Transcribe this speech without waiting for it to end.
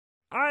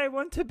I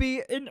want to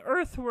be an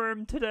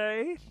earthworm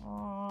today.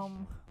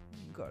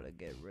 Gotta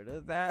get rid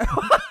of that.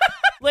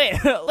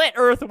 Let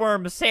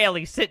Earthworm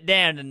Sally sit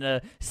down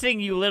and sing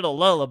you a little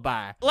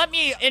lullaby. Let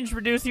me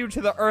introduce you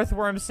to the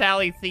Earthworm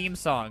Sally theme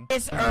song.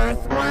 It's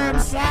Earthworm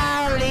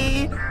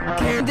Sally,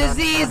 curing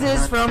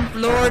diseases from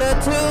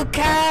Florida to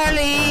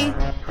Cali.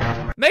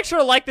 Make sure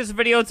to like this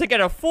video to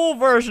get a full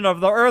version of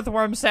the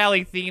Earthworm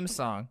Sally theme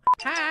song.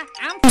 Hi,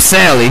 I'm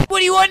Sally. What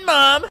do you want,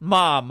 Mom?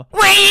 Mom.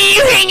 Why did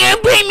you hang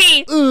up with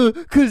me?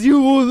 Cause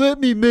you won't let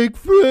me make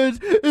friends,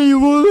 and you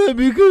won't let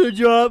me get a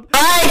job.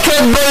 I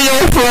can be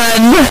your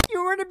friend.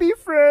 You wanna be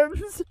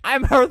friends?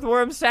 I'm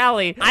Earthworm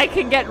Sally. I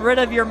can get rid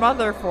of your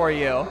mother for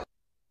you.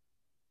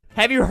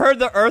 Have you heard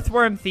the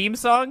Earthworm theme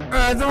song?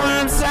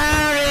 Earthworm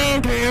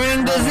Sally,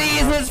 curing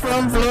diseases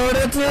from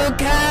Florida to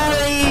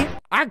Cali.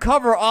 I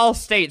cover all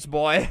states,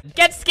 boy.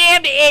 Get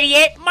scammed,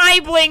 idiot! My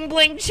bling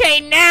bling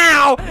chain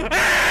now!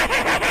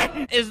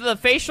 Is the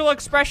facial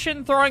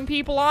expression throwing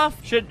people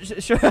off? Should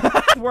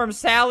Earthworm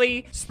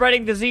Sally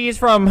spreading disease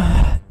from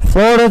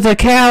Florida to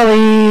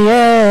Cali,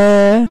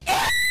 yeah.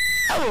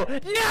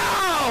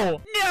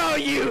 No! No,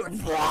 you!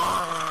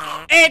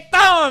 Hey,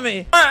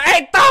 Tony!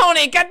 Hey,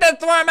 Tony, get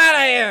this worm out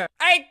of here!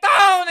 Hey,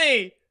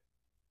 Tony!